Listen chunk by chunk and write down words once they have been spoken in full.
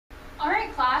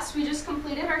right, class, we just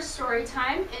completed our story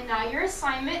time, and now your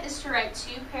assignment is to write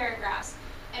 2 paragraphs.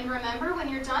 And remember, when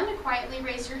you're done, to quietly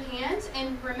raise your hand,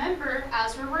 and remember,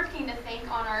 as we're working, to think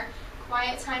on our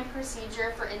quiet time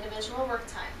procedure for individual work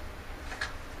time.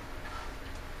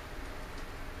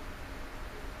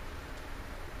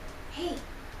 Hey,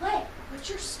 what? What's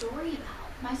your story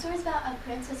about? My story's about a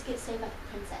princess gets saved by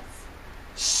a princess.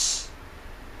 Shh!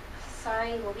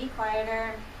 Sorry, we'll be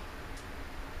quieter.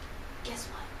 Guess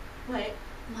what? What?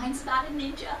 Mine's about a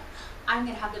ninja. I'm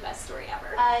gonna have the best story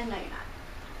ever. No, you're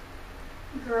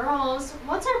not. Girls,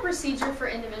 what's our procedure for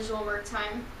individual work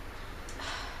time?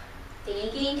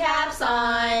 Thinking caps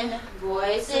on,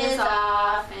 voices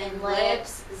off, and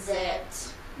lips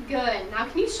zipped. Good. Now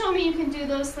can you show me you can do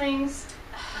those things?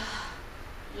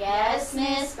 Yes,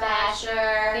 Miss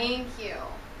Basher. Thank you.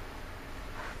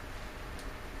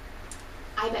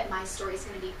 I bet my story's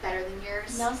gonna be better than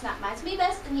yours. No, it's not. Mine's gonna be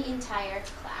best in the entire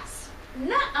class.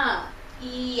 Nuh-uh.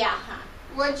 Yeah,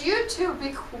 Would you two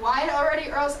be quiet already,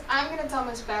 or else I'm gonna tell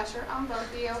Miss Basher I'm done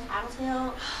with you.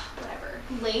 Tattletale. Whatever.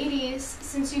 Ladies,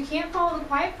 since you can't follow the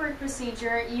quiet work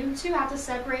procedure, you two have to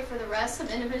separate for the rest of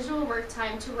individual work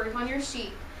time to work on your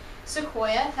sheet.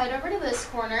 Sequoia, head over to this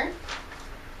corner,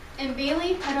 and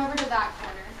Bailey, head over to that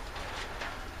corner.